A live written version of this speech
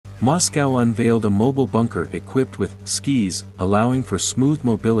Moscow unveiled a mobile bunker equipped with skis, allowing for smooth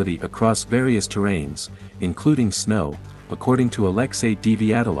mobility across various terrains, including snow, according to Alexey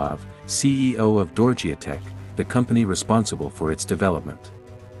Devyatilov, CEO of Dorgeotech, the company responsible for its development.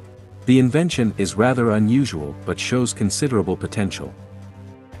 The invention is rather unusual but shows considerable potential.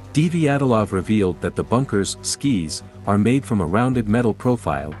 Devyatilov revealed that the bunker's skis are made from a rounded metal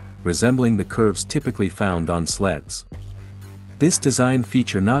profile, resembling the curves typically found on sleds. This design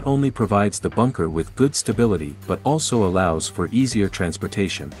feature not only provides the bunker with good stability but also allows for easier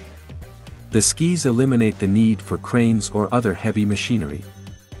transportation. The skis eliminate the need for cranes or other heavy machinery.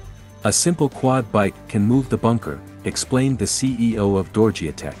 A simple quad bike can move the bunker, explained the CEO of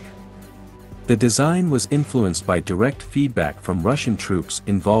Dorgeotech. The design was influenced by direct feedback from Russian troops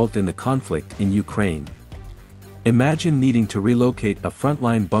involved in the conflict in Ukraine. Imagine needing to relocate a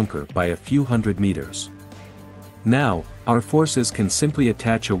frontline bunker by a few hundred meters. Now, our forces can simply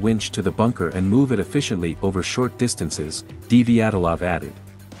attach a winch to the bunker and move it efficiently over short distances, Devyatilov added.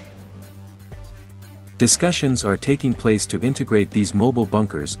 Discussions are taking place to integrate these mobile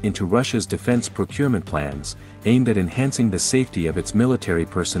bunkers into Russia's defense procurement plans, aimed at enhancing the safety of its military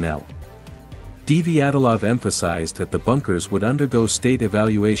personnel. Devyatilov emphasized that the bunkers would undergo state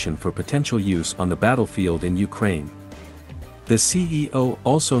evaluation for potential use on the battlefield in Ukraine. The CEO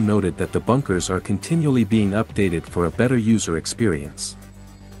also noted that the bunkers are continually being updated for a better user experience.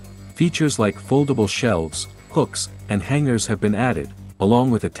 Features like foldable shelves, hooks, and hangers have been added,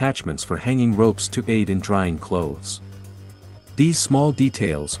 along with attachments for hanging ropes to aid in drying clothes. These small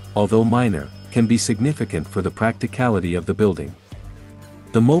details, although minor, can be significant for the practicality of the building.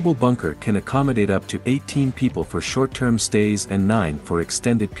 The mobile bunker can accommodate up to 18 people for short-term stays and 9 for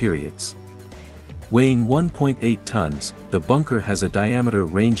extended periods. Weighing 1.8 tons, the bunker has a diameter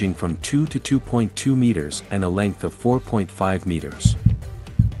ranging from 2 to 2.2 meters and a length of 4.5 meters.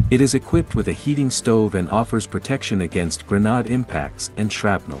 It is equipped with a heating stove and offers protection against grenade impacts and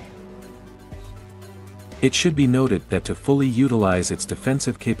shrapnel. It should be noted that to fully utilize its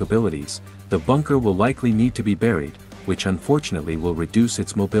defensive capabilities, the bunker will likely need to be buried, which unfortunately will reduce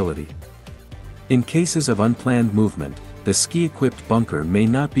its mobility. In cases of unplanned movement, the ski-equipped bunker may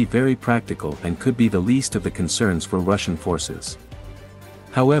not be very practical and could be the least of the concerns for Russian forces.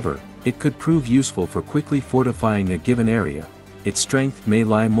 However, it could prove useful for quickly fortifying a given area. Its strength may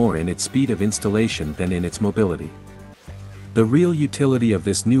lie more in its speed of installation than in its mobility. The real utility of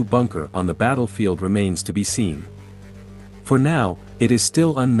this new bunker on the battlefield remains to be seen. For now, it is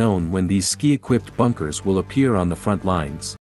still unknown when these ski-equipped bunkers will appear on the front lines.